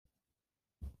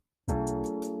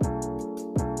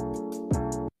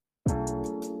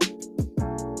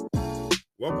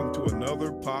Welcome to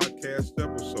another podcast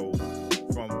episode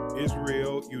from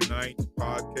Israel Unite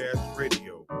Podcast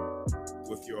Radio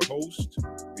with your host,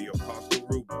 the Apostle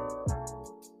Reuben.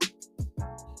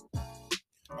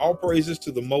 All praises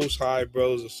to the Most High,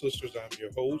 brothers and sisters. I'm your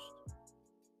host,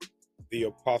 the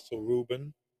Apostle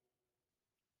Reuben.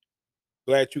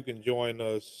 Glad you can join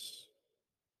us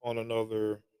on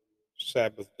another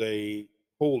Sabbath day,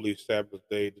 holy Sabbath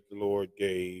day that the Lord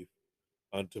gave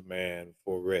unto man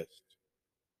for rest.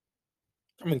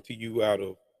 Coming to you out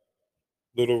of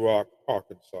Little Rock,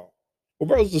 Arkansas. Well,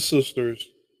 brothers and sisters,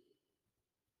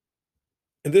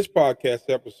 in this podcast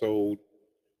episode,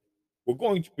 we're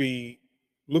going to be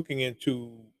looking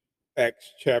into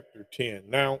Acts chapter 10.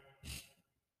 Now,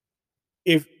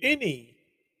 if any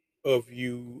of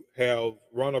you have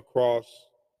run across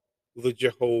the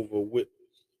Jehovah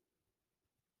Witness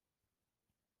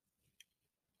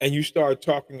and you start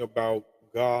talking about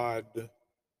God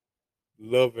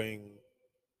loving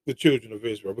the children of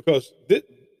Israel, because this,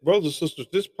 brothers and sisters,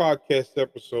 this podcast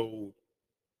episode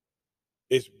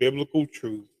is biblical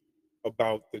truth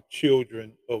about the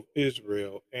children of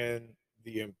Israel and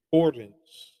the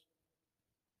importance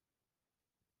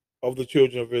of the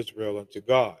children of Israel unto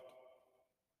God.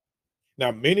 Now,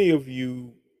 many of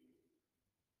you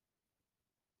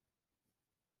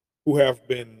who have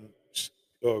been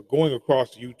going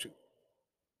across YouTube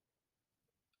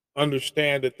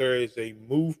understand that there is a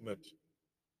movement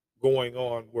going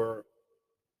on where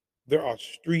there are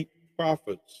street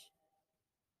prophets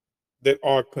that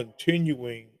are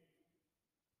continuing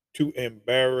to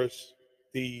embarrass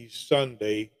these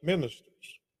Sunday ministers.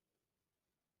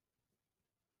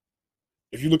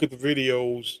 If you look at the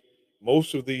videos,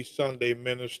 most of these Sunday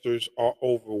ministers are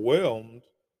overwhelmed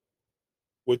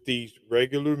with these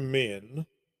regular men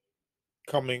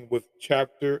coming with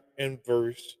chapter and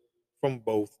verse from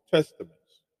both testaments.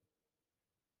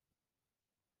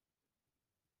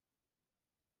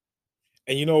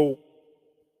 And you know,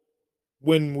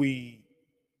 when we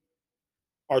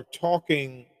are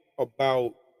talking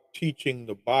about teaching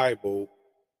the Bible,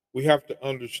 we have to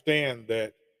understand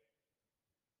that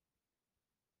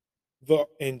the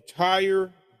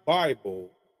entire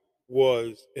Bible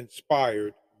was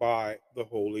inspired by the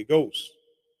Holy Ghost.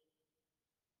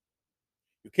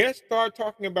 You can't start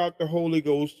talking about the Holy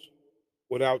Ghost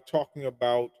without talking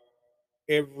about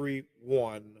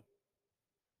everyone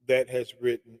that has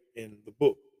written in the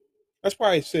book. That's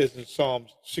why it says in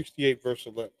Psalms 68, verse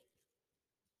 11.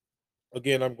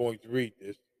 Again, I'm going to read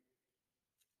this.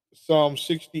 Psalm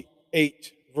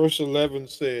 68, verse 11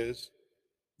 says,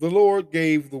 "The Lord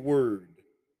gave the word.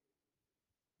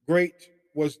 Great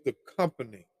was the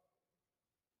company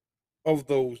of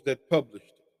those that published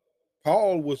it."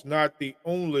 Paul was not the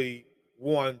only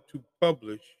one to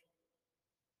publish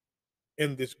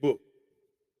in this book.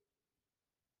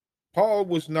 Paul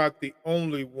was not the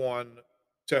only one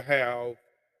to have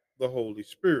the Holy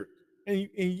Spirit. And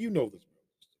you know this.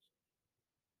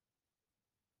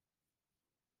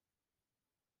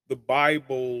 The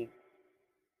Bible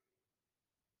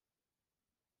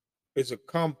is a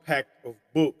compact of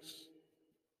books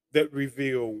that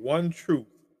reveal one truth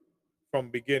from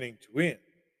beginning to end.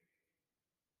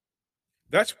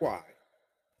 That's why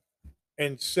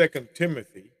in Second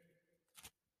Timothy,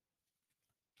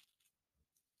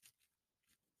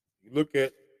 you look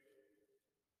at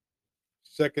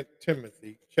Second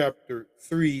Timothy chapter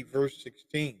 3, verse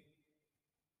 16.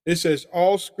 It says,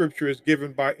 "All scripture is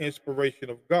given by inspiration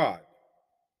of God,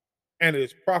 and it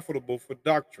is profitable for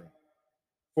doctrine,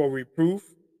 for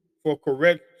reproof, for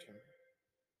correction,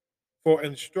 for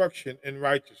instruction in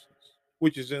righteousness,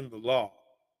 which is in the law."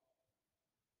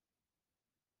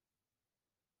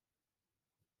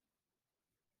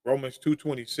 Romans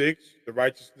 2:26, the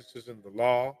righteousness is in the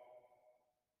law.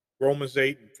 Romans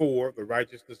 8:4, the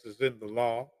righteousness is in the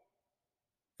law.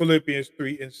 Philippians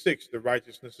 3:6, the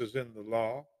righteousness is in the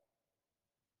law.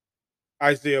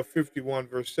 Isaiah 51,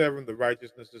 verse 7, the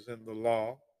righteousness is in the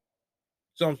law.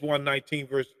 Psalms 119,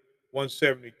 verse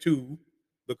 172,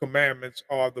 the commandments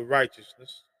are the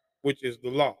righteousness, which is the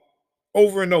law.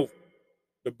 Over and over,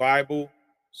 the Bible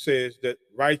says that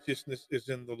righteousness is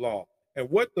in the law. And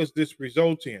what does this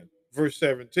result in? Verse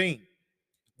 17,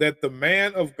 that the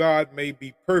man of God may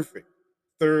be perfect,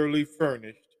 thoroughly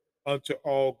furnished unto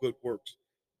all good works.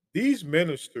 These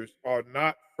ministers are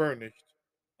not furnished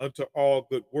unto all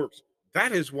good works.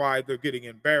 That is why they're getting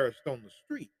embarrassed on the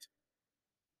street.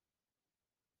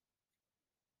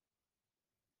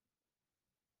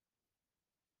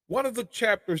 One of the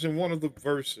chapters and one of the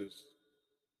verses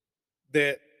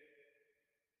that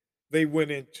they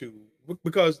went into,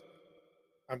 because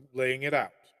I'm laying it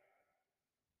out.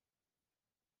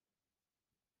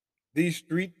 These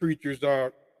street preachers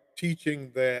are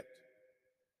teaching that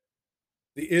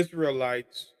the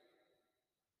Israelites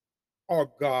are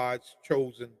God's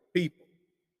chosen people.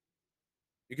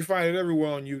 You can find it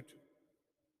everywhere on YouTube.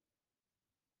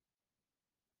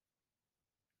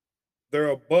 They're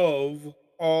above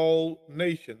all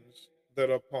nations that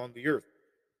are upon the earth.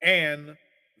 And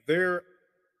they're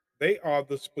they are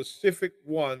the specific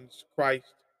ones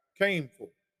Christ came for.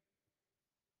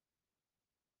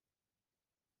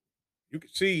 You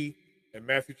can see in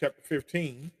Matthew chapter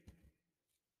 15,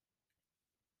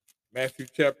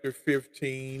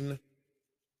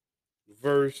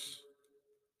 verse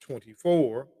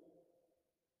 24,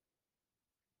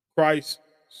 Christ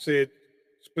said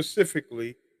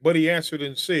specifically, but he answered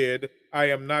and said, I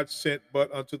am not sent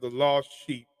but unto the lost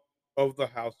sheep of the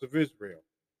house of Israel.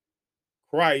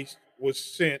 Christ was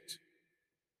sent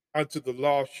unto the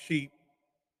lost sheep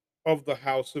of the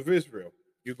house of Israel.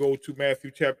 You go to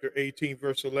Matthew chapter 18,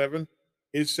 verse 11,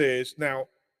 it says, now,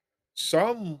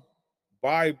 some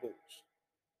Bibles,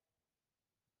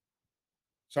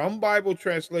 some Bible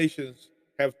translations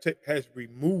has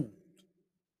removed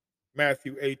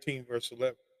Matthew 18, verse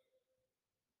 11.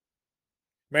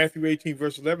 Matthew 18,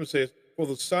 verse 11 says, for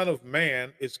the Son of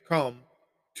Man is come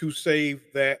to save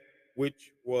that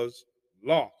which was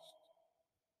lost.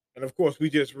 And of course, we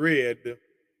just read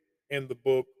in the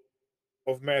book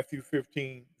of Matthew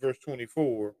 15, verse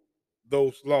 24,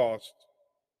 those lost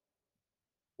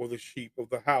were the sheep of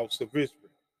the house of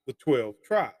Israel, the 12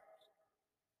 tribes.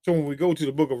 So when we go to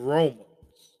the book of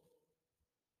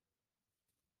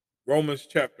Romans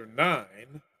chapter 9,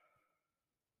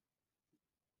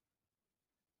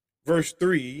 verse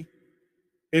 3,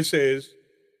 it says,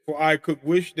 for I could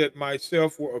wish that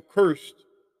myself were accursed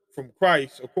from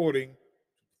Christ according to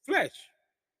flesh.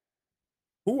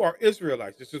 Who are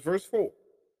Israelites? This is verse 4.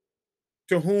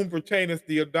 To whom pertaineth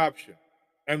the adoption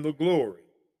and the glory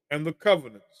and the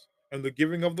covenants and the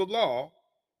giving of the law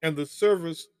and the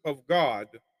service of God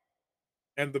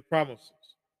and the promises.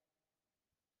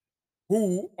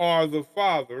 Who are the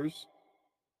fathers,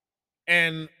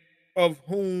 and of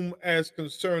whom, as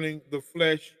concerning the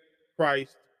flesh,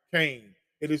 Christ came.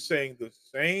 It is saying the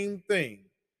same thing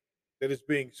that is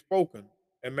being spoken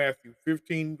in Matthew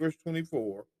 15, verse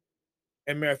 24,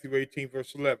 and Matthew 18,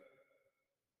 verse 11.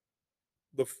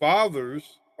 The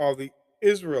fathers are the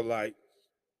Israelites.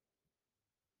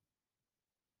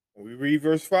 When we read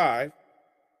verse 5,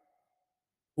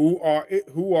 who are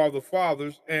the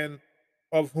fathers, and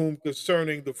of whom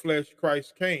concerning the flesh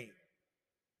Christ came,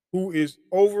 who is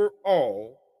over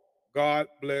all, God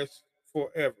bless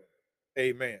forever.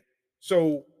 Amen.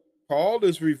 So Paul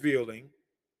is revealing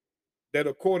that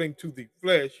according to the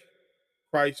flesh,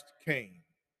 Christ came.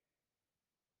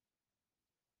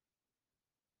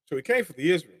 So he came for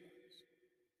the Israelites.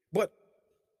 But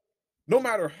no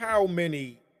matter how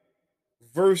many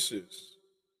verses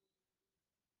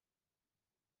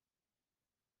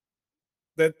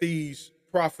that these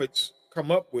prophets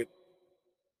come up with,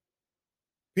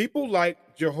 people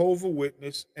like Jehovah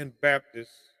Witness and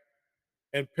Baptist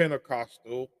and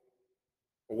Pentecostal,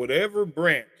 or whatever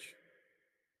branch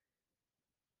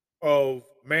of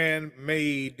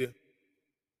man-made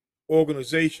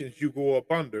organizations you go up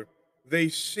under, they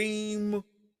seem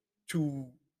to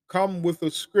come with a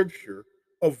scripture,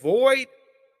 avoid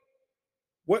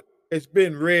what has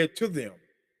been read to them,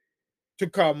 to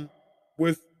come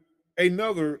with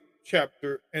another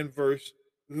chapter and verse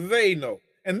they know.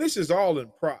 And this is all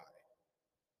in pride.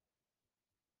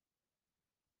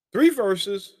 3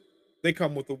 verses, they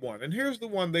come with the one. And here's the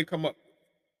one they come up with.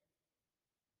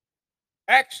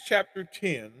 Acts chapter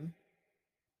 10,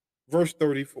 verse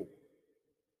 34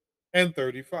 and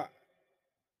 35.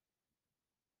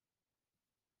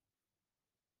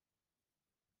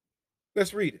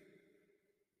 Let's read it.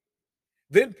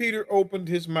 Then Peter opened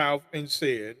his mouth and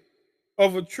said,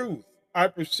 of a truth, I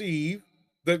perceive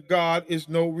that God is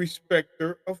no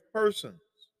respecter of persons,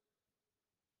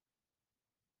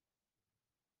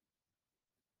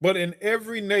 but in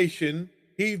every nation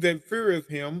he that feareth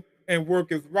him and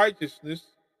worketh righteousness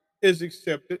is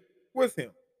accepted with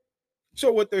him.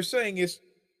 So what they're saying is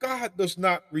God does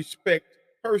not respect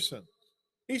persons.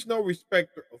 He's no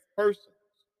respecter of persons.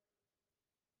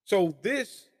 So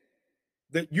this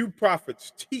that you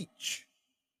prophets teach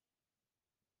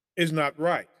is not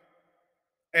right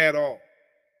at all.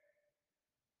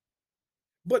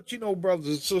 But you know, brothers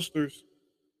and sisters,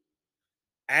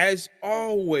 as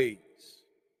always,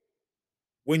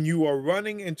 when you are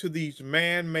running into these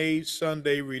man-made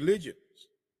Sunday religions,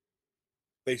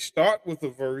 they start with a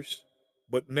verse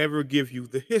but never give you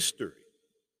the history.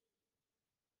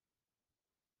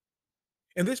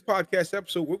 In this podcast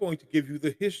episode, we're going to give you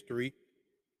the history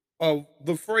of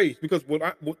the phrase, because what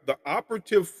the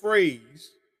operative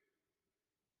phrase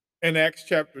in Acts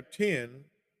chapter 10,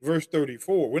 verse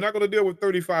 34. We're not going to deal with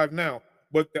 35 now,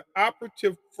 but the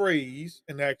operative phrase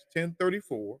in Acts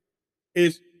 10:34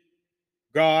 is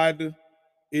God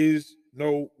is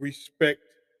no respect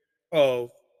of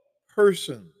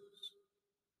persons.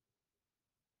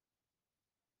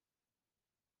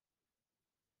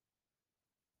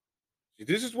 See,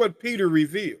 this is what Peter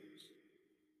reveals.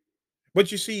 But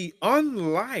you see,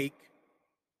 unlike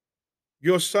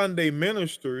your Sunday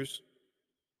ministers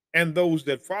and those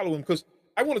that follow him, because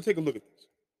I want to take a look at this.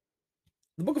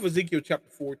 The book of Ezekiel, chapter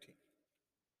 14.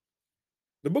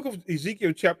 The book of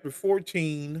Ezekiel, chapter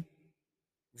 14,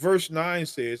 verse 9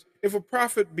 says, if a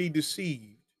prophet be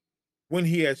deceived when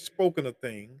he has spoken a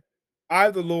thing, I,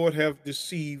 the Lord, have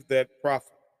deceived that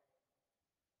prophet.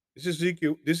 This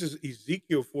is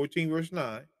Ezekiel 14, verse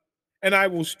 9. And I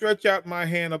will stretch out my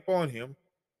hand upon him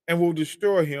and will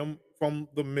destroy him from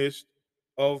the midst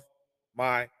of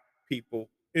my people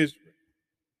Israel.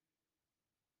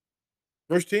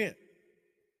 Verse 10.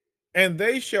 And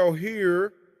they shall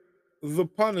hear the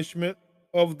punishment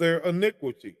of their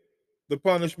iniquity. The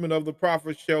punishment of the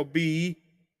prophet shall be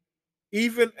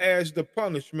even as the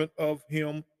punishment of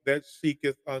him that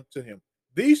seeketh unto him.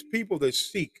 These people that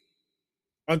seek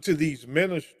unto these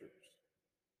ministers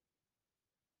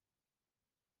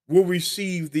will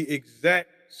receive the exact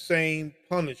same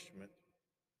punishment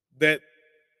that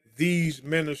these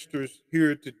ministers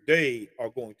here today are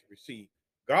going to receive.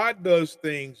 God does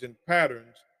things in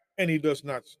patterns and he does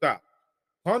not stop.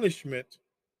 Punishment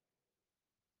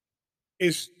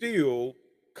is still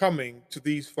coming to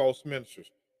these false ministers.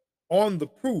 On the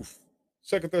proof,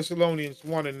 2 Thessalonians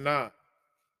 1 and 9.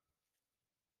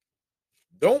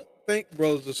 Don't think,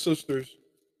 brothers and sisters,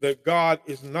 that God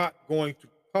is not going to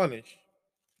punish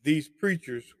these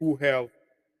preachers who have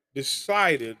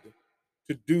decided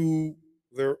to do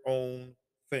their own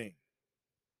thing.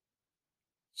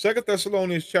 2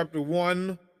 Thessalonians chapter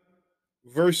 1,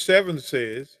 verse 7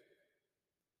 says,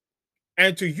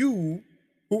 and to you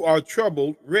who are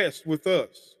troubled, rest with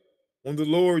us when the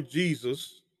Lord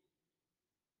Jesus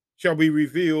shall be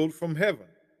revealed from heaven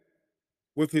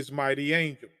with his mighty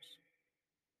angels,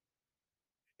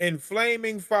 in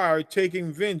flaming fire,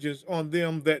 taking vengeance on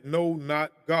them that know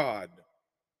not God.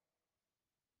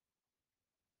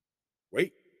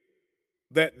 Wait,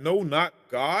 that know not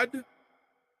God?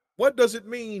 What does it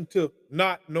mean to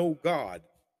not know God?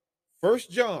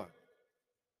 First John.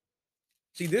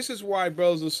 See, this is why,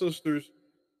 brothers and sisters,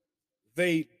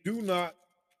 they do not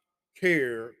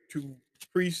care to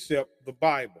precept the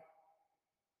Bible.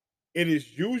 It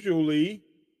is usually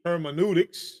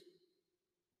hermeneutics,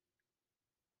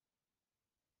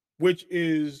 which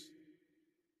is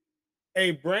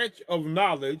a branch of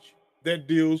knowledge that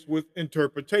deals with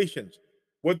interpretations,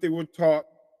 what they were taught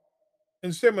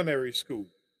in seminary school.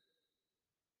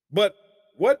 But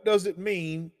what does it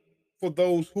mean for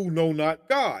those who know not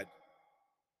God?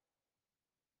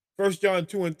 1 John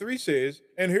 2 and 3 says,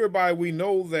 and hereby we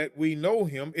know that we know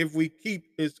him if we keep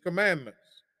his commandments.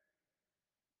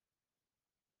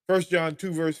 1 John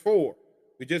 2 verse 4.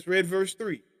 We just read verse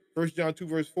 3. 1 John 2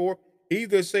 verse 4. He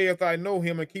that saith I know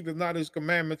him and keepeth not his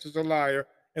commandments is a liar,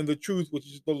 and the truth which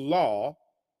is the law,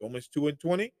 Romans 2 and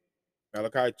 20,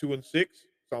 Malachi 2 and 6,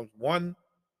 Psalms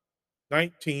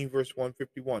 119 verse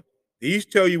 151. These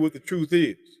tell you what the truth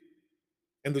is,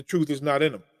 and the truth is not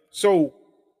in them. So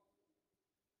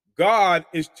God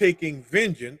is taking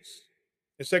vengeance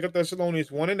in 2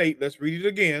 Thessalonians 1 and 8. Let's read it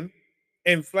again.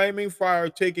 In flaming fire,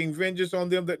 taking vengeance on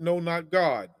them that know not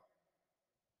God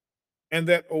and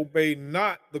that obey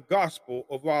not the gospel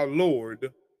of our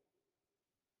Lord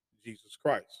Jesus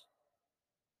Christ.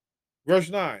 Verse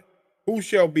 9, who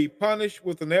shall be punished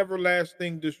with an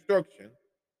everlasting destruction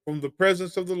from the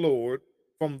presence of the Lord,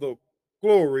 from the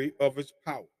glory of his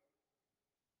power.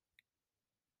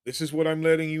 This is what I'm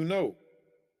letting you know.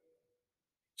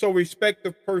 So, respect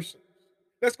of persons.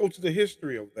 Let's go to the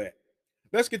history of that.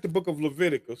 Let's get the book of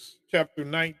Leviticus, chapter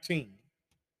 19.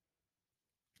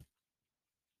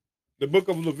 The book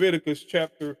of Leviticus,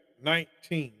 chapter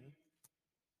 19,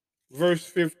 verse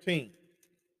 15.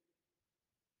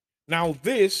 Now,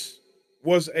 this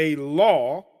was a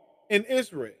law in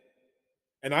Israel.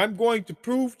 And I'm going to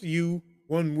prove to you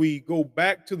when we go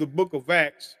back to the book of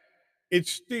Acts, it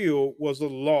still was a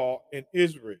law in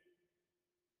Israel.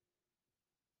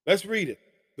 Let's read it.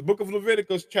 The book of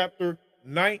Leviticus, chapter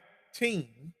 19,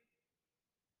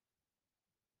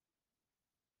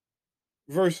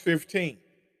 verse 15.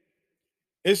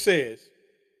 It says,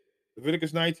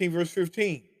 Leviticus 19, verse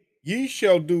 15, Ye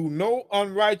shall do no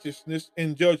unrighteousness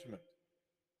in judgment.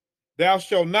 Thou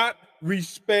shalt not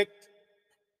respect,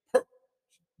 per-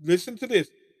 listen to this,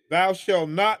 thou shalt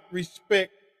not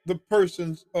respect the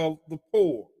persons of the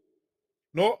poor,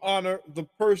 nor honor the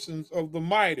persons of the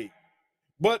mighty,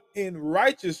 but in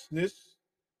righteousness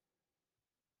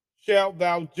shalt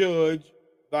thou judge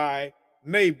thy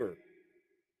neighbor.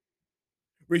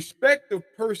 Respect of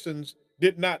persons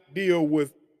did not deal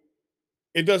with,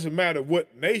 it doesn't matter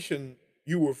what nation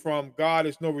you were from, God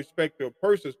is no respecter of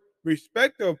persons.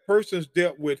 Respect of persons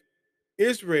dealt with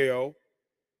Israel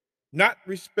not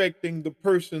respecting the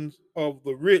persons of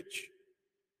the rich,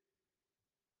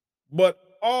 but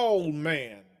all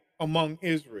man among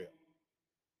Israel.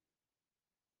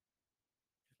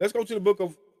 Let's go to the book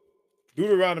of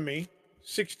Deuteronomy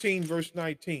 16, verse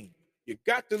 19. You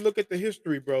got to look at the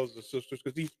history, brothers and sisters,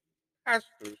 because these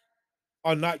pastors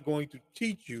are not going to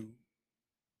teach you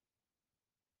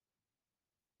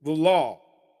the law.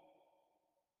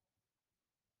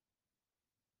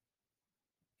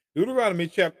 Deuteronomy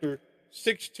chapter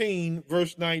 16,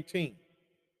 verse 19.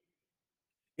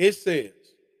 It says,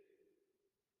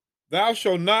 thou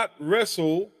shalt not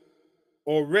wrestle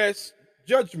or wrest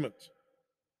judgment.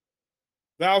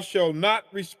 Thou shalt not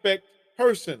respect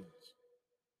persons,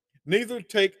 neither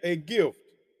take a gift,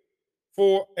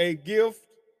 for a gift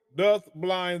doth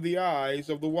blind the eyes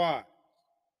of the wise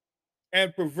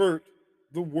and pervert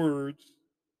the words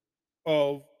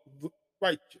of the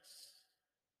righteous.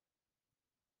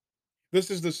 This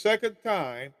is the second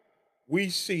time we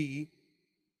see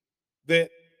that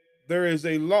there is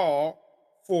a law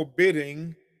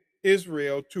forbidding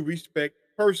Israel to respect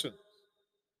persons.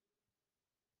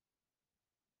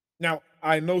 Now,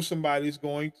 I know somebody's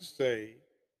going to say,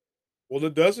 well,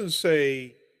 it doesn't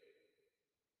say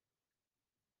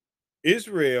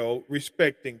Israel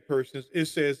respecting persons, it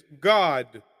says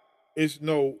God is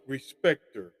no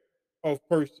respecter of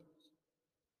persons.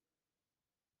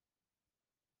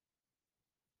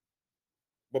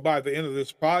 But by the end of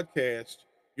this podcast,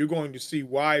 you're going to see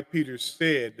why Peter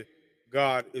said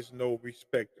God is no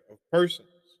respecter of persons.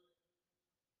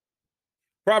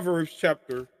 Proverbs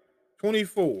chapter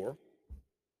 24,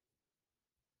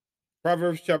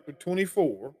 Proverbs chapter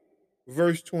 24,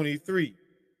 verse 23.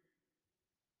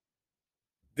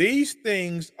 These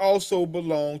things also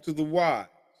belong to the wise.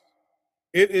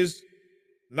 It is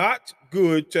not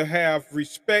good to have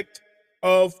respect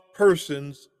of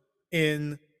persons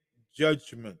in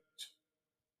judgment.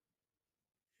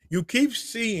 You keep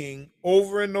seeing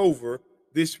over and over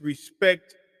this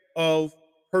respect of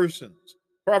persons.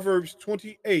 Proverbs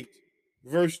 28,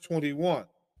 verse 21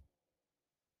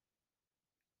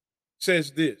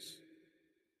 says this: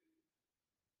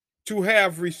 to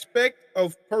have respect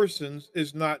of persons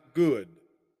is not good.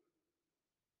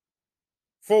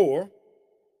 For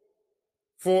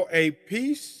a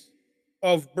piece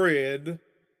of bread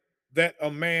that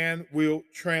a man will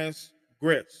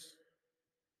transgress.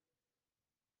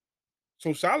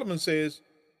 So Solomon says,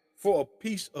 for a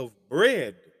piece of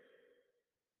bread,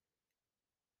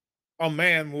 a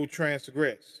man will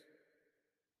transgress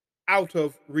out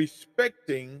of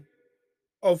respecting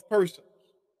of persons.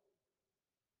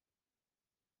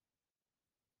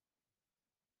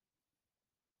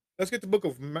 Let's get the book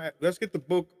of let's get the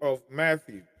book of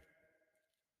Matthew.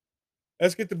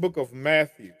 Let's get the book of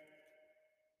Matthew.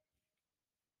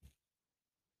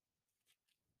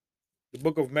 The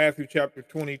book of Matthew, chapter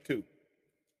 22.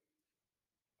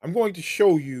 I'm going to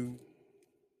show you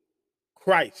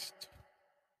Christ,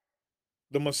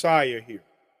 the Messiah here.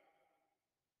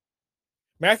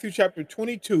 Matthew chapter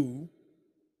 22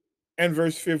 and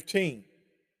verse 15.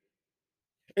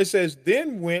 It says,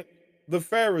 then went the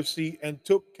Pharisee and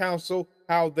took counsel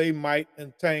how they might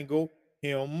entangle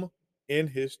him in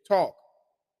his talk.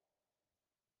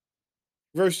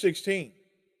 Verse 16.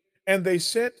 And they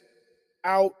sent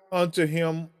out unto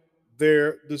him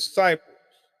their disciples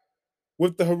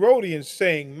with the Herodians,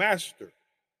 saying, Master,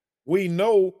 we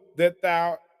know that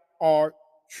thou art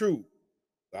true,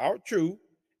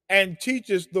 and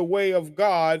teachest the way of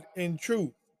God in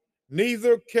truth,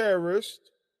 neither carest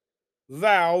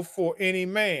thou for any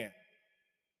man,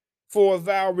 for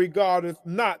thou regardest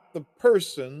not the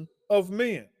person of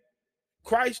men.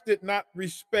 Christ did not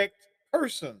respect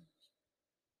persons.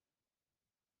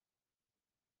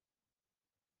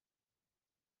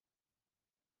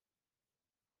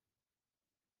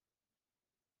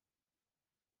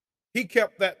 He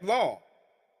kept that law.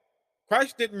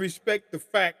 Christ didn't respect the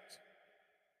fact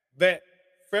that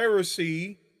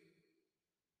Pharisee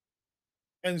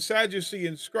and Sadducee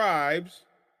and scribes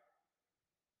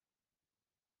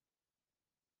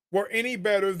were any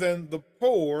better than the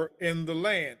poor in the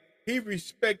land. He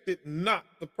respected not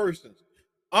the persons.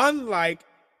 Unlike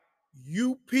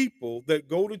you people that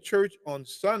go to church on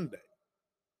Sunday,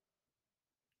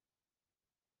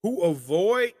 who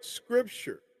avoid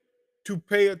scripture to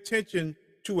pay attention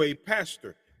to a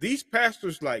pastor. These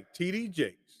pastors like T.D.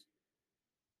 Jakes,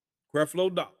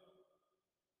 Creflo Dollar,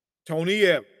 Tony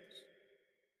Evans,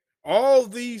 all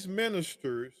these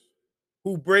ministers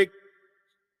who break,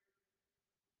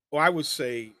 or I would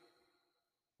say,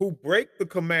 who break the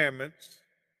commandments,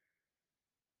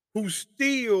 who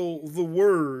steal the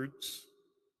words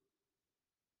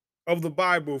of the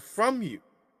Bible from you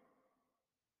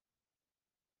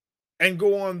and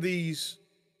go on these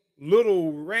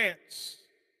little rants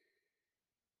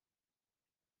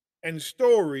and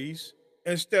stories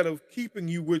instead of keeping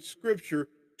you with scripture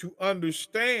to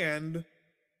understand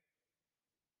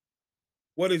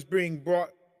what is being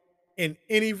brought in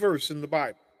any verse in the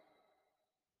Bible.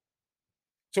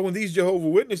 So when these Jehovah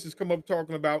Witnesses come up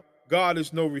talking about God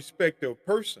is no respecter of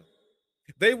person,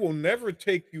 they will never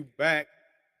take you back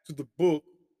to the book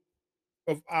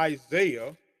of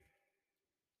Isaiah,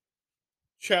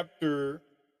 chapter.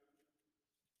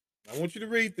 I want you to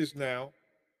read this now.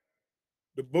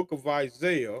 The book of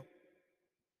Isaiah,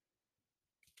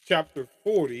 chapter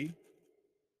 40,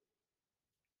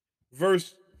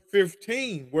 verse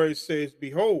 15, where it says,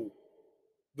 "Behold,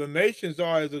 the nations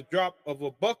are as a drop of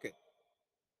a bucket,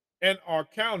 and are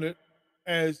counted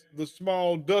as the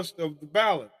small dust of the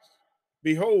balance.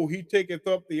 Behold, he taketh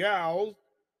up the owls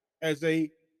as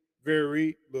a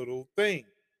very little thing.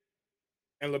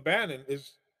 And Lebanon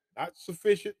is not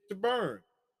sufficient to burn,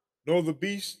 nor the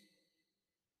beasts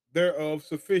thereof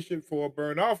sufficient for a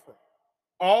burnt offering.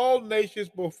 All nations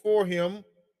before him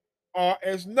are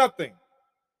as nothing."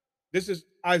 This is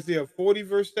Isaiah 40,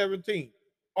 verse 17.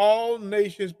 All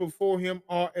nations before him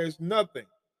are as nothing,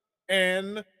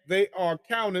 and they are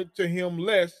counted to him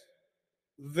less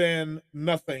than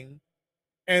nothing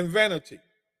and vanity.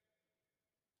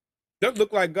 Doesn't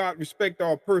look like God respect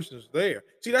all persons there.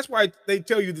 See, that's why they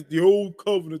tell you that the old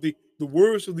covenant, the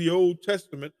words of the Old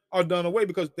Testament are done away,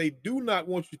 because they do not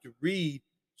want you to read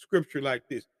scripture like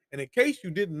this. And in case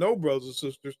you didn't know, brothers and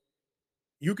sisters,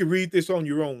 you can read this on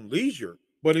your own leisure,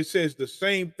 but it says the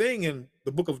same thing in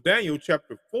the book of Daniel,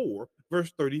 chapter 4,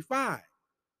 verse 35.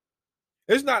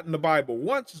 It's not in the Bible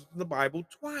once, it's in the Bible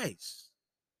twice.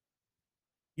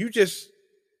 You just,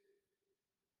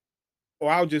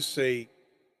 or I'll just say,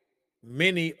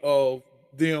 many of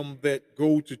them that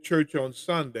go to church on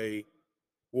Sunday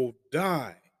will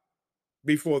die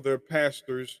before their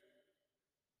pastors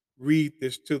read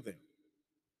this to them.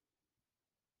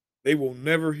 They will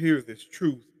never hear this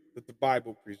truth that the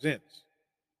Bible presents.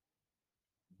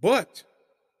 But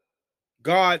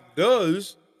God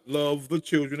does love the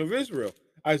children of Israel.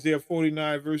 Isaiah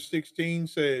 49, verse 16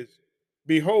 says,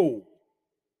 "Behold,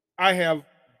 I have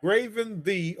graven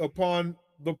thee upon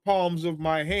the palms of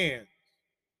my hands.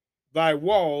 Thy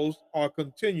walls are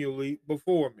continually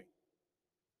before me."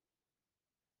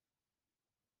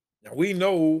 Now we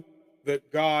know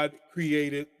that God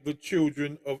created the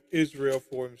children of Israel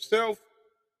for himself.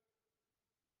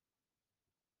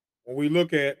 When we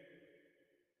look at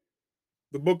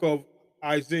the book of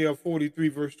Isaiah 43,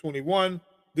 verse 21,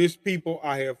 "This people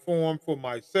I have formed for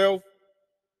myself,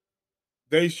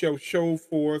 they shall show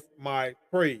forth my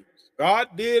praise."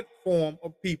 God did form a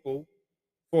people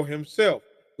for himself,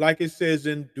 like it says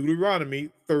in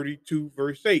Deuteronomy 32,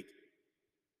 verse 8.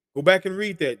 Go back and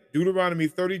read that. Deuteronomy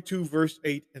 32, verse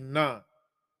 8 and 9.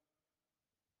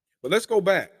 But let's go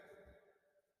back.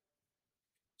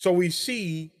 So we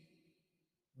see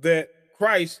that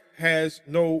Christ has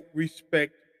no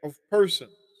respect of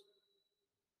persons.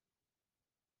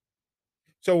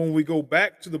 So when we go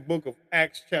back to the book of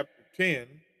Acts, chapter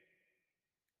 10,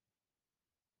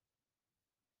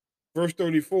 verse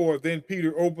 34, "Then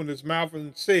Peter opened his mouth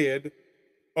and said,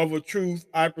 Of a truth,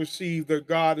 I perceive that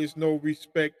God is no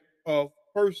respect of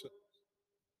persons,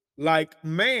 like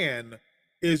man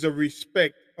is a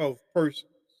respect of persons."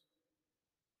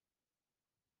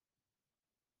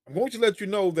 I'm going to let you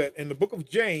know that in the book of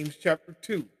James, chapter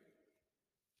 2,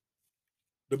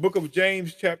 the book of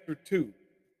James, chapter 2,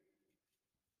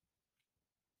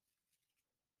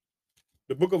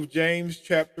 the book of James,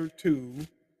 chapter 2,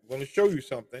 I'm going to show you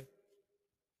something.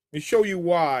 Let me show you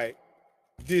why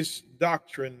this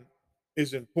doctrine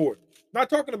is important. Not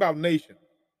talking about nations.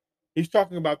 He's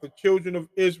talking about the children of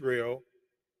Israel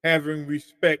having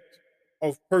respect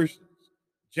of persons.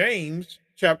 James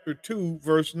chapter 2,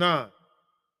 verse 9.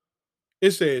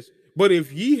 It says, "But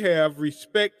if ye have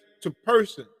respect to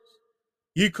persons,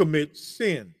 ye commit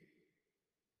sin."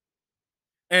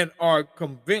 and are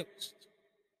convinced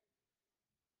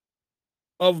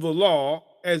of the law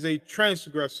as a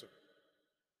transgressor,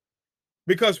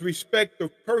 because respect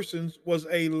of persons was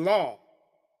a law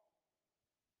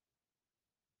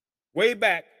way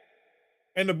back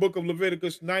in the book of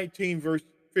Leviticus 19, verse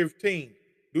 15,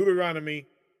 Deuteronomy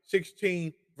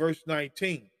 16, verse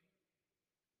 19.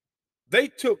 They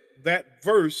took that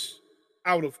verse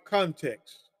out of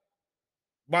context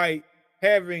by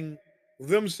having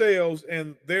themselves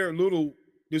and their little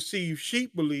deceived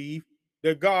sheep believe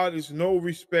that God is no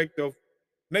respect of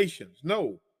nations.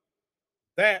 No,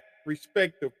 that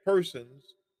respect of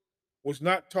persons was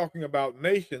not talking about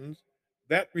nations.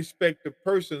 That respect of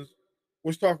persons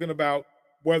was talking about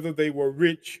whether they were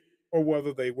rich or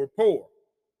whether they were poor.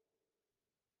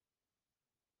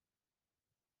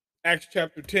 Acts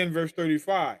chapter 10, verse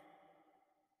 35.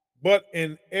 But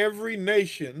in every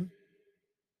nation,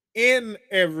 he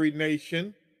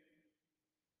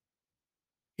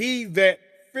that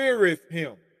feareth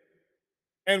him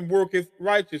and worketh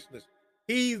righteousness.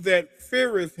 He that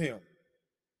feareth him.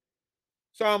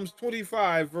 Psalms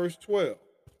 25, verse 12.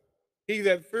 He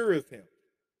that feareth him.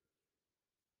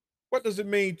 What does it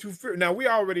mean to fear? Now, we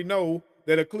already know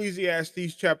that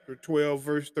Ecclesiastes chapter 12,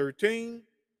 verse 13,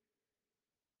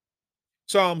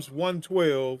 Psalms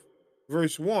 112,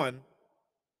 verse 1,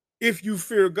 if you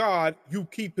fear God, you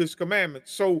keep his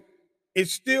commandments. So it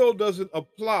still doesn't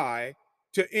apply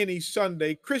to any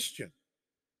Sunday Christian.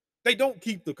 They don't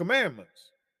keep the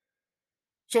commandments.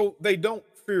 So they don't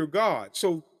fear God.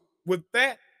 So with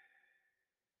that,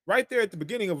 right there at the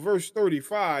beginning of verse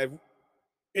 35,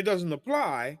 it doesn't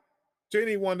apply to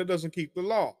anyone that doesn't keep the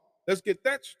law. Let's get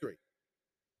that straight.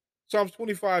 Psalms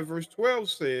 25, verse 12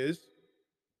 says,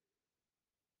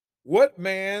 what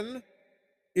man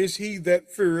is he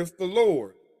that feareth the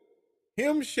Lord?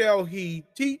 Him shall he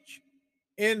teach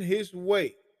in his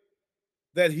way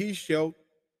that he shall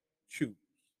choose.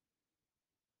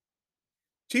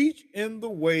 Teach in the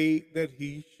way that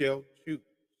he shall choose.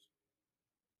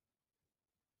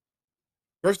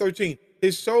 Verse 13,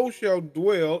 his soul shall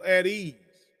dwell at ease,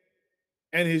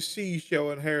 and his seed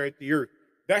shall inherit the earth.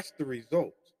 That's the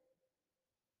result.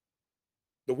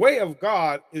 The way of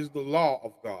God is the law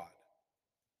of God.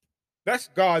 That's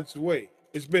God's way.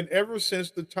 It's been ever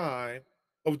since the time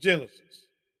of Genesis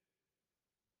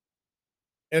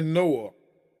and Noah.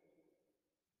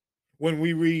 When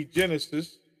we read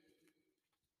Genesis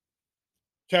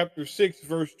chapter 6,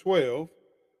 verse 12,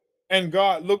 and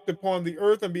God looked upon the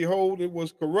earth, and behold, it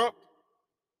was corrupt,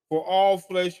 for all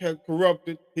flesh had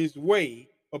corrupted his way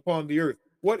upon the earth.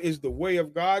 What is the way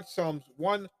of God? Psalms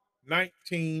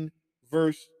 119,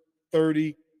 verse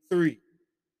 33,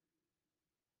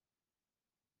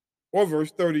 or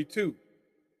verse 32.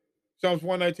 Psalms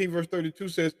 119, verse 32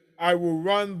 says, I will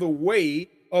run the way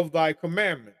of thy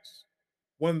commandments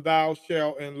when thou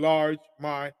shalt enlarge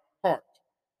my heart.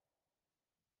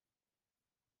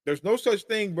 There's no such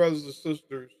thing, brothers and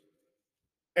sisters,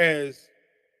 as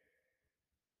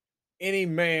any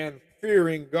man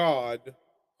fearing God,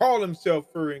 call himself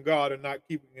fearing God and not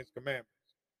keeping his commandments,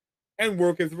 and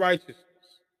worketh righteousness.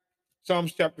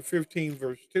 Psalms chapter 15,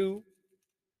 verse 2.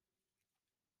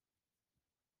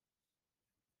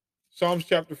 Psalms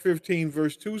chapter 15,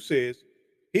 verse 2 says,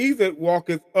 he that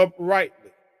walketh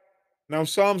uprightly. Now,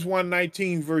 Psalms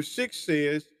 119, verse 6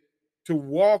 says, to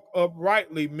walk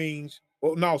uprightly means,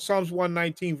 well, no, Psalms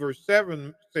 119, verse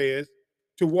 7 says,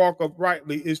 to walk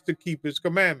uprightly is to keep his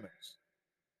commandments.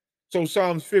 So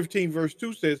Psalms 15, verse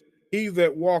 2 says, he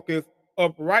that walketh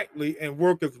uprightly and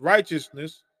worketh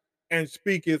righteousness and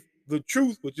speaketh the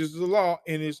truth, which is the law,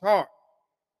 in his heart.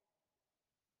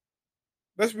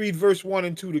 Let's read verse 1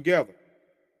 and 2 together.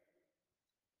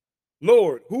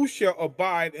 Lord, who shall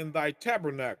abide in thy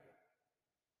tabernacle?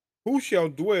 Who shall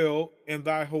dwell in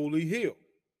thy holy hill?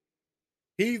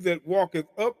 He that walketh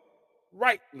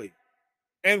uprightly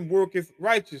and worketh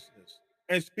righteousness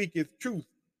and speaketh truth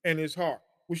in his heart,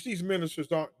 which these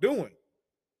ministers aren't doing.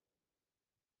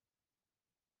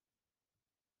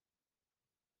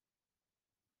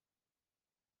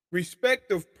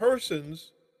 Respect of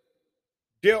persons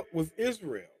dealt with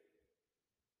Israel.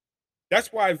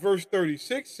 That's why verse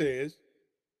 36 says,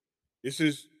 this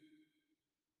is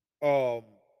um,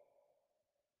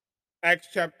 Acts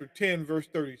chapter 10, verse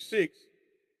 36,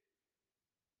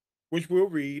 which we'll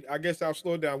read. I guess I'll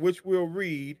slow down, which we'll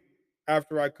read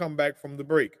after I come back from the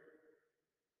break.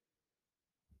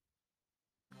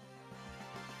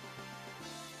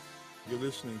 You're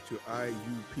listening to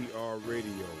IUPR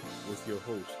Radio with your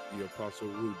host, the Apostle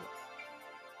Ruben.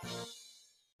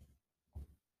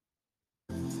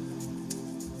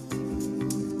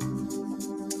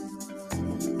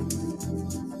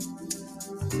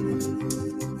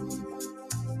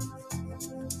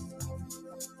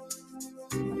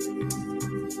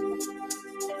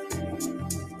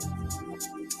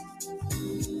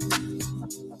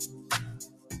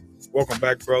 Welcome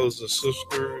back, brothers and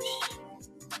sisters.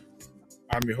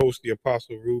 I'm your host, the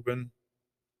Apostle Reuben.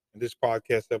 In this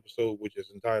podcast episode, which is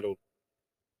entitled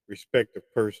Respect of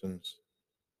Persons,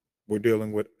 we're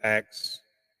dealing with Acts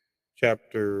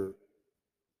chapter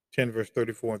 10, verse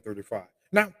 34 and 35.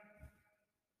 Now,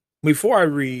 before I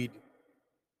read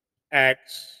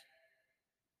Acts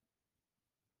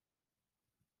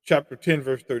chapter 10,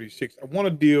 verse 36, I want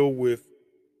to deal with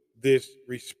this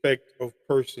respect of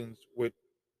persons with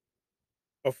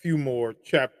a few more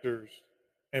chapters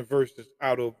and verses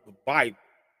out of the Bible.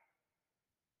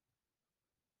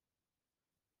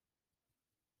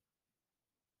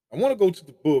 I want to go to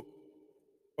the book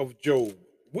of Job.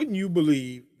 Wouldn't you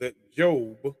believe that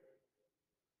Job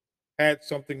had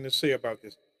something to say about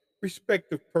this?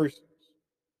 Respect of persons.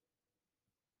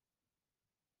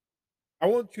 I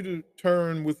want you to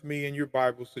turn with me in your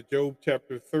Bibles to Job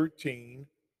chapter 13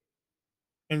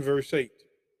 and verse 8.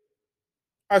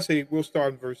 I say we'll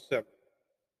start in verse 7.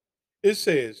 It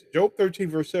says, Job 13,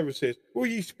 verse 7 says, will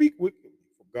ye speak wickedly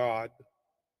for God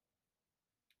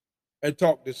and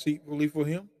talk deceitfully for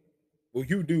him? Will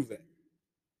you do that?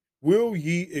 Will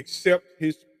ye accept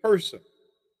his person?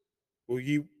 Will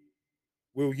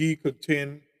ye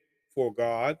contend for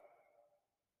God?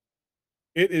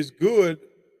 It is good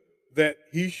that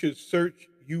he should search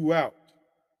you out.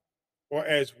 Or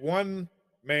as one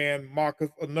man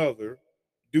mocketh another,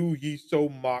 do ye so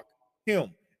mock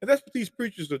him? And that's what these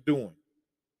preachers are doing.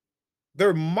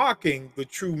 They're mocking the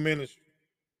true ministry.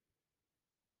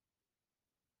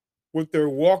 With their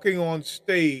walking on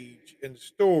stage and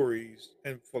stories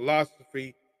and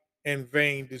philosophy and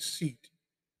vain deceit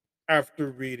after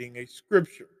reading a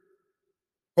scripture,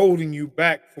 holding you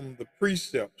back from the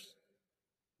precepts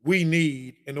we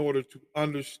need in order to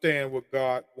understand what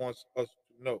God wants us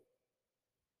to know.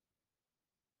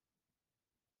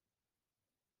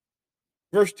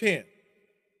 Verse 10,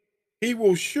 he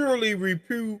will surely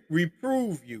reprove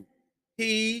you.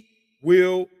 He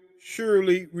will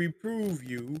surely reprove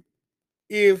you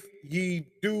if ye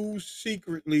do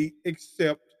secretly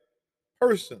accept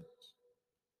persons.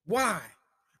 Why?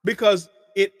 Because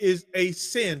it is a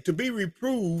sin. To be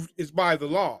reproved is by the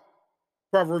law.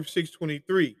 Proverbs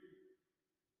 6:23.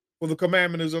 For the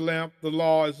commandment is a lamp, the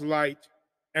law is light,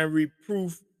 and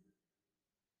reproof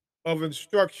of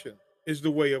instruction is the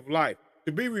way of life.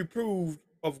 To be reproved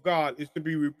of God is to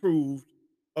be reproved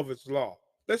of its law.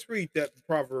 Let's read that in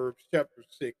Proverbs chapter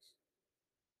 6,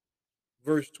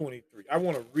 verse 23. I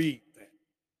want to read that.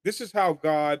 This is how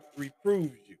God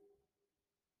reproves you.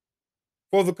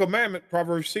 For the commandment,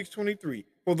 Proverbs 6:23,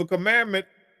 for the commandment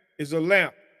is a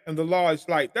lamp and the law is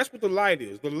light. That's what the light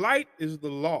is. The light is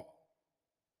the law.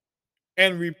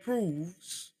 And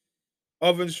reproofs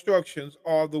of instructions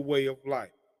are the way of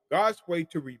life. God's way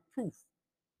to reproof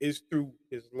is through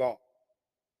his law.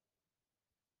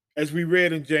 As we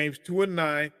read in James 2 and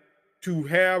 9, to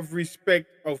have respect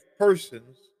of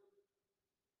persons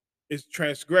is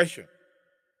transgression.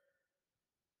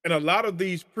 And a lot of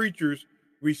these preachers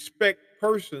respect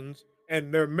persons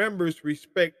and their members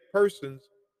respect persons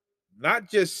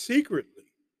not just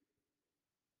secretly,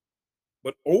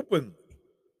 but openly.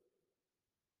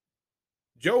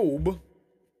 Job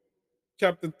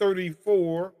chapter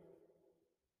 34,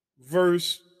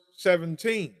 verse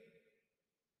 17.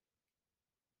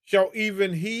 Shall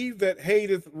even he that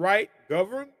hateth right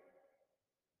govern?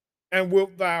 And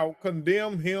wilt thou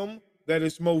condemn him that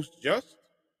is most just?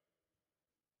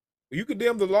 Will you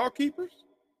condemn the law keepers?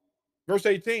 Verse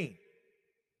 18.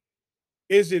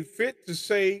 Is it fit to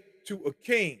say to a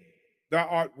king, thou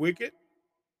art wicked,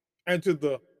 and to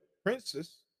the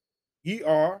princes, ye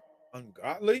are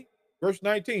ungodly? Verse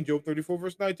 19, Job 34,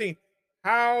 verse 19.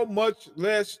 How much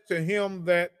less to him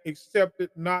that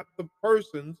accepted not the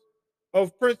persons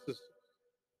of princes?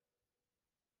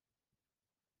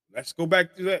 Let's go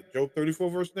back to that. Job 34,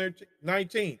 verse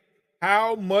 19.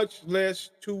 How much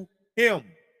less to him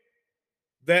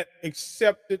that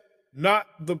accepted not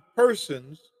the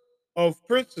persons of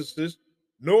princesses,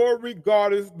 nor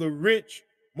regardeth the rich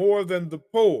more than the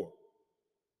poor,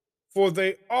 for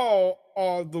they all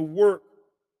are the work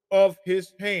of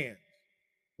his hands.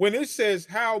 When it says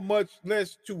how much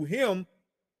less to him,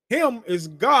 him is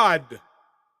God.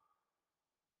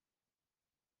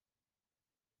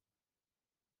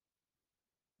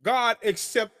 God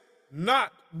accept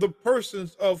not the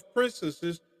persons of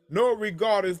princesses, nor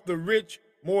regardeth the rich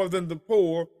more than the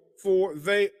poor, for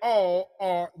they all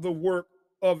are the work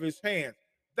of his hands.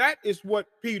 That is what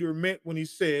Peter meant when he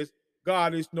says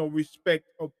God is no respect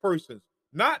of persons,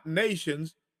 not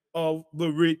nations of the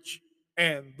rich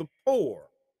and the poor.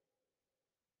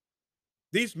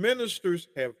 These ministers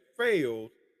have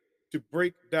failed to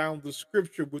break down the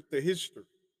scripture with the history.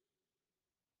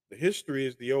 The history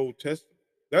is the Old Testament.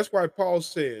 That's why Paul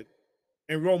said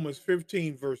in Romans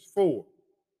 15, verse 4,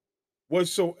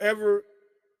 whatsoever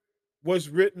was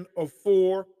written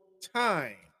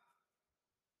aforetime.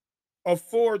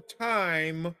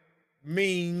 Aforetime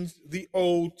means the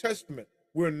Old Testament.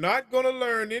 We're not going to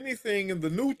learn anything in the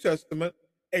New Testament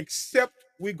except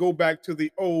we go back to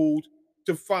the Old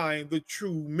to find the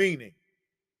true meaning.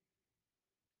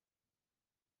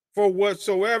 For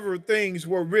whatsoever things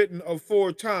were written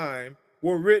aforetime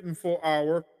were written for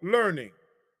our learning,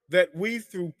 that we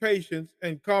through patience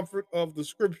and comfort of the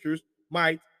scriptures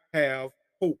might have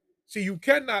hope. See, you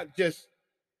cannot just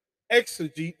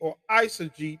exegete or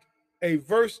eisegete a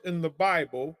verse in the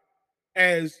Bible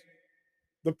as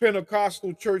the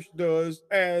Pentecostal church does,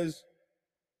 as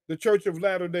the Church of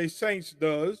Latter-day Saints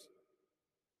does,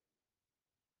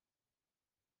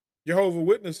 Jehovah's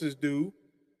Witnesses do.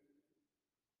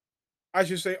 I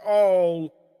should say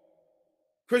all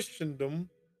Christendom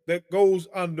that goes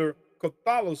under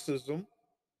Catholicism,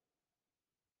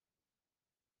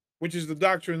 which is the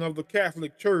doctrine of the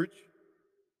Catholic Church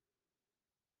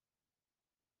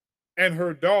and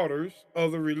her daughters,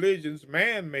 other religions,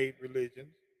 man-made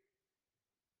religions,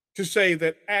 to say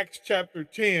that Acts chapter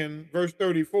 10, verse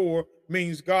 34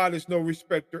 means God is no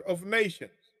respecter of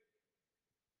nations.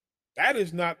 That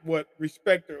is not what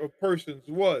respecter of persons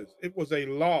was. It was a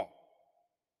law.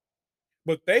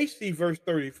 But they see verse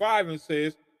 35 and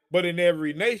says, but in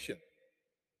every nation,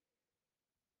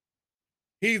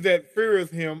 he that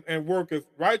feareth him and worketh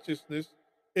righteousness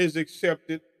is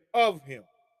accepted of him.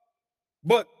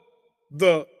 But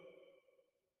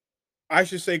I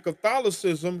should say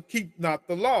Catholicism keep not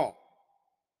the law.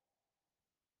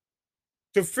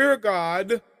 To fear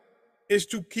God is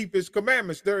to keep his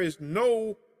commandments. There is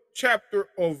no chapter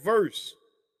or verse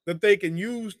that they can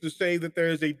use to say that there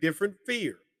is a different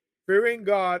fear. Fearing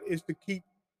God is to keep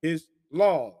his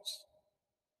laws.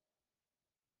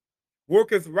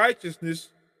 Worketh righteousness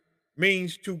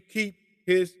means to keep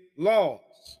his laws.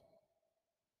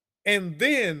 And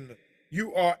then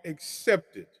you are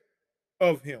accepted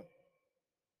of him.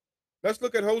 Let's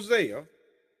look at Hosea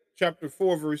chapter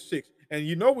 4, verse 6. And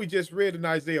you know, we just read in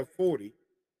Isaiah 40,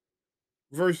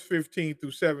 verse 15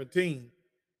 through 17,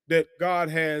 that God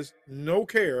has no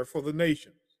care for the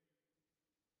nations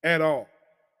at all.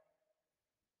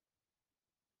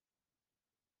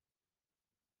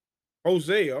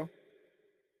 Hosea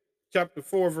chapter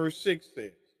 4, verse 6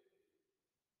 says,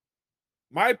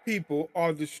 my people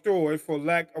are destroyed for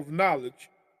lack of knowledge,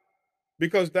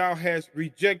 because thou hast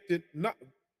rejected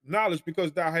knowledge,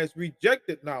 because thou hast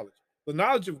rejected knowledge. The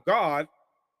knowledge of God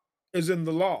is in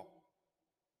the law.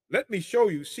 Let me show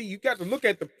you. See, you got to look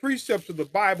at the precepts of the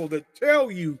Bible that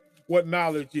tell you what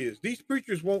knowledge is. These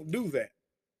preachers won't do that.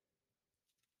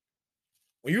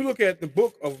 When you look at the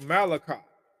book of Malachi,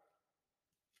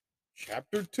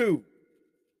 chapter 2,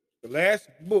 the last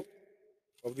book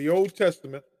of the Old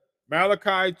Testament,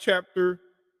 Malachi chapter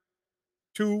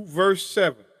 2, verse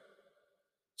 7,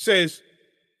 says,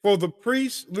 for the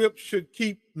priest's lips should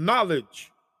keep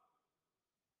knowledge,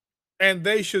 and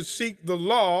they should seek the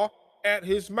law at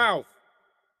his mouth.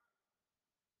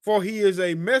 For he is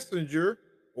a messenger,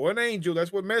 or an angel,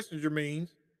 that's what messenger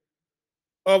means,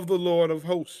 of the Lord of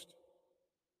hosts.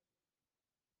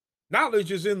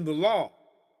 Knowledge is in the law.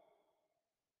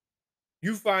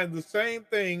 You find the same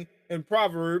thing in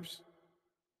Proverbs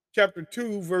chapter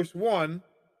 2, verse 1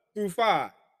 through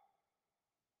 5.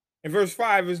 And verse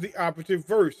 5 is the operative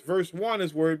verse. Verse 1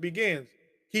 is where it begins.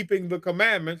 Keeping the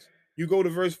commandments. You go to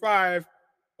verse 5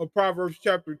 of Proverbs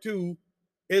chapter 2,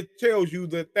 it tells you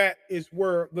that that is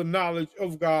where the knowledge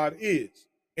of God is,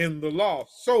 in the law.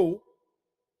 So,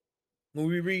 when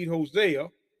we read Hosea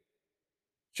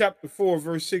chapter 4,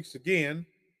 verse 6 again,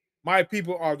 my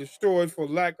people are destroyed for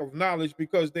lack of knowledge,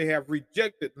 because they have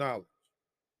rejected knowledge.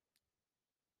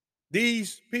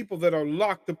 These people that are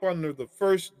locked up under the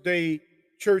first day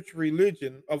church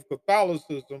religion of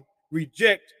Catholicism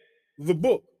reject the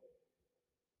book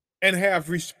and have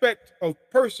respect of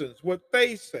persons, what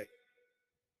they say.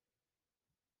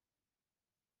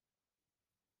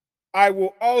 I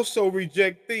will also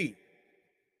reject thee,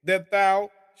 that thou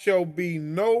shalt be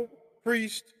no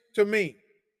priest to me,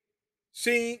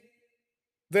 seeing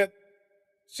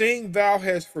thou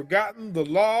hast forgotten the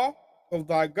law of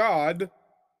thy God,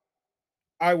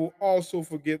 I will also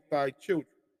forget thy children.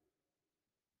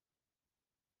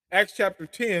 Acts chapter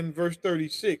 10, verse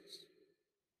 36.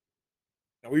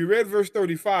 Now we read verse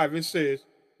 35. It says,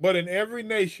 but in every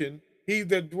nation he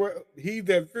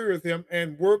that feareth him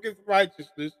and worketh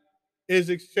righteousness is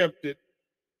accepted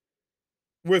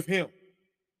with him.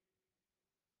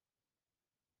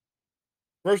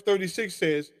 Verse 36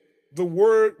 says, the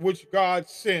word which God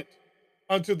sent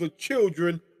unto the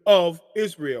children of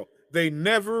Israel. They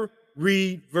never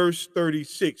read verse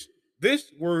 36.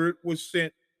 This word was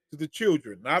sent to the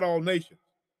children, not all nations.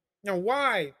 Now,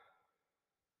 why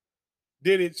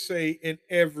did it say in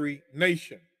every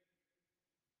nation?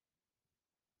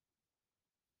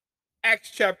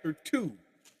 Acts chapter 2.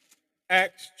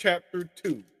 Acts chapter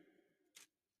 2.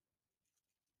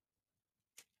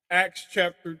 Acts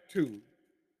chapter 2,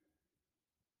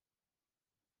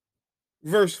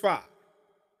 verse 5.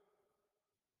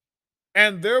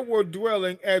 And there were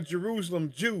dwelling at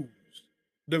Jerusalem Jews,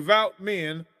 devout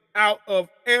men out of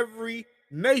every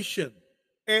nation,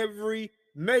 every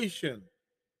nation,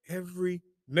 every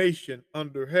nation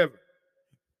under heaven.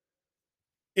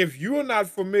 If you are not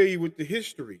familiar with the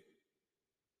history,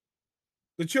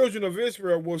 the children of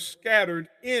Israel were scattered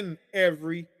in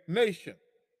every nation.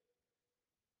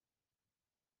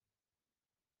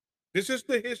 This is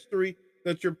the history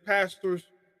that your pastors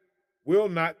will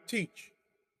not teach.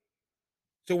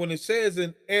 So when it says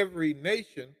in every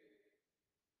nation,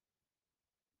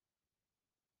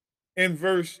 in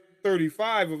verse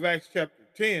 35 of Acts chapter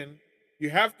 10, you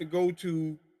have to go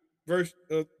to verse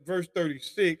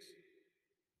 36,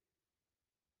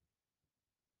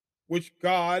 which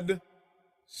God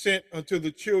sent unto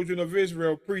the children of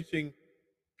Israel, preaching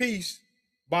peace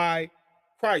by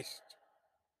Christ,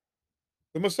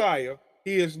 the Messiah.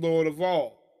 He is Lord of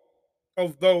all,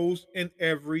 of those in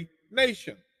every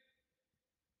nation.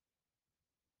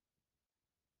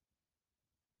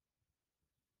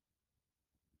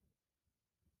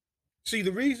 See,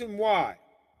 the reason why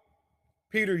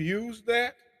Peter used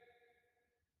that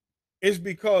is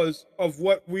because of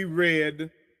what we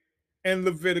read in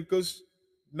Leviticus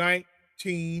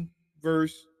 19,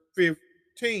 verse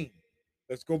 15.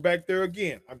 Let's go back there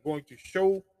again. I'm going to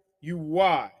show you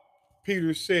why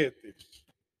Peter said this.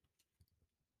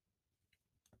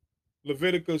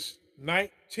 Leviticus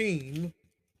 19,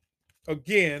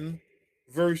 again,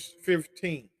 verse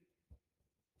 15.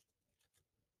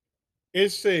 It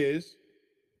says,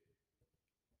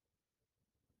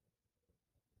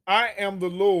 I am the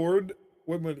Lord,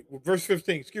 wait a minute, verse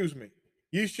 15, excuse me.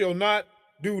 Ye shall not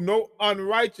do no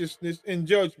unrighteousness in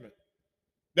judgment.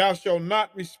 Thou shalt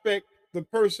not respect the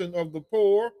person of the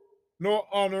poor, nor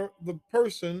honor the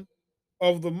person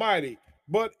of the mighty,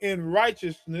 but in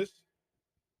righteousness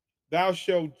thou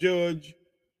shalt judge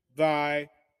thy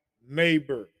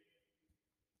neighbor.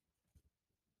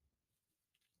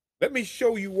 Let me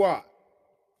show you why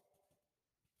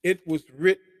it was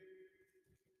written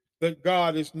that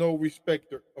God is no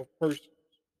respecter of persons.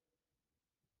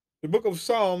 The book of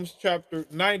Psalms, chapter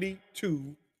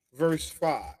 92, verse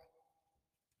 5.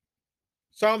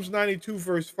 Psalms 92,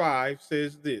 verse 5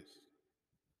 says this.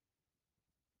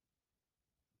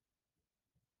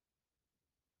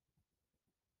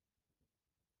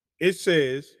 It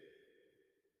says,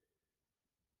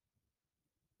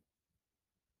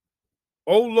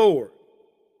 O Lord,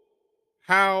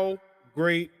 how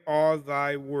great are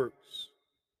thy works,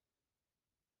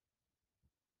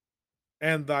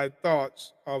 and thy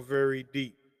thoughts are very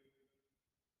deep.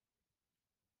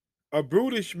 A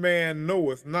brutish man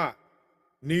knoweth not,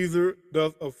 neither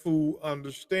doth a fool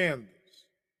understand this.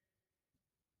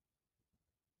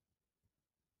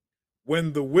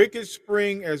 When the wicked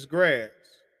spring as grass,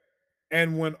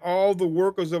 and when all the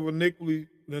workers of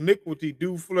iniquity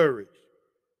do flourish,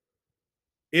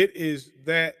 it is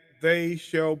that they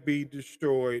shall be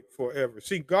destroyed forever.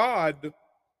 See, God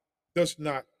does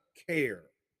not care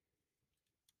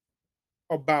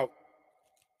about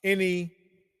any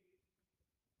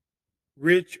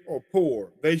rich or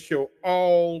poor. They shall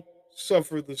all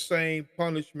suffer the same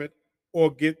punishment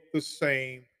or get the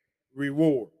same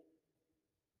reward.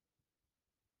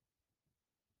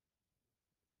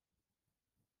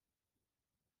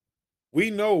 We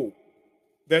know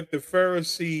that the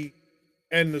Pharisee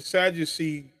and the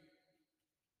Sadducee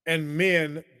and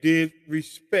men did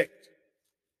respect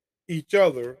each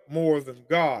other more than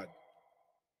God.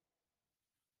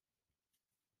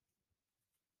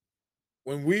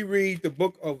 When we read the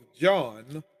book of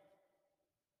John,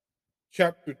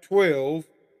 chapter 12,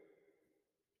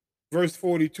 verse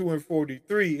 42 and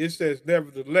 43, it says,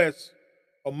 nevertheless,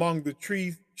 among the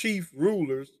chief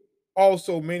rulers,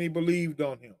 also many believed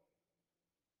on him.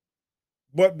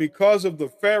 But because of the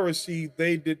Pharisee,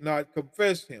 they did not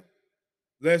confess him,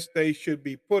 lest they should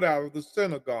be put out of the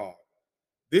synagogue.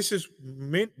 This is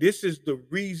the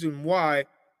reason why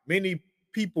many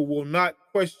people will not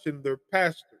question their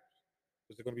pastors,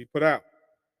 because they're going to be put out.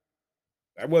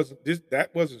 That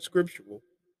wasn't scriptural.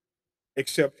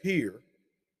 except here,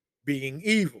 being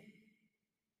evil.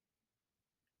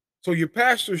 So your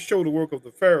pastors show the work of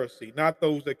the Pharisee, not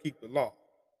those that keep the law.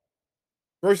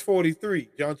 Verse 43,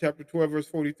 John chapter 12, verse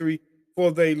 43,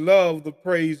 for they love the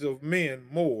praise of men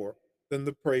more than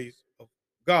the praise of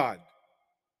God.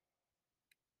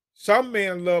 Some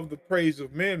men love the praise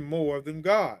of men more than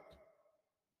God.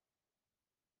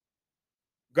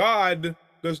 God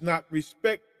does not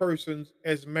respect persons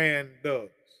as man does.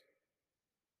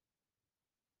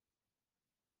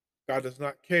 God does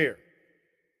not care.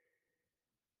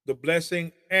 The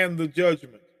blessing and the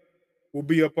judgment will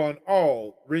be upon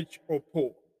all, rich or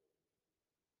poor.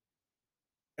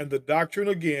 And the doctrine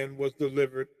again was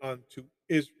delivered unto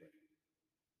Israel.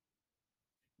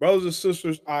 Brothers and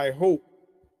sisters, I hope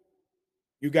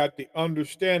you got the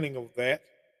understanding of that,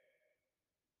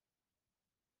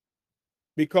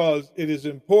 because it is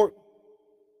important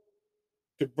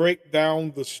to break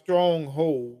down the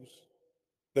strongholds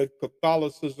that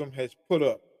Catholicism has put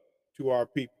up to our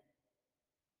people.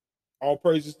 All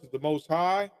praises to the Most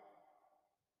High.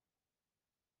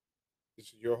 This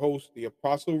is your host, the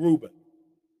Apostle Reuben,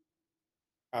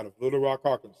 out of Little Rock,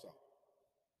 Arkansas.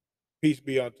 Peace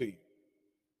be unto you.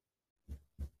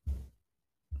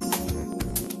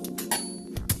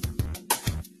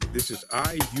 This is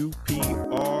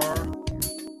IUPR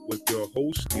with your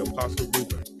host, the Apostle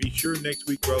Reuben. Be sure next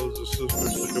week, brothers and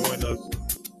sisters, to join us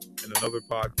in another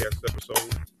podcast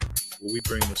episode where we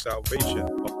bring the salvation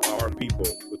of our people,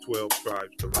 the 12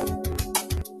 tribes to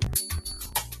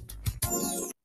light.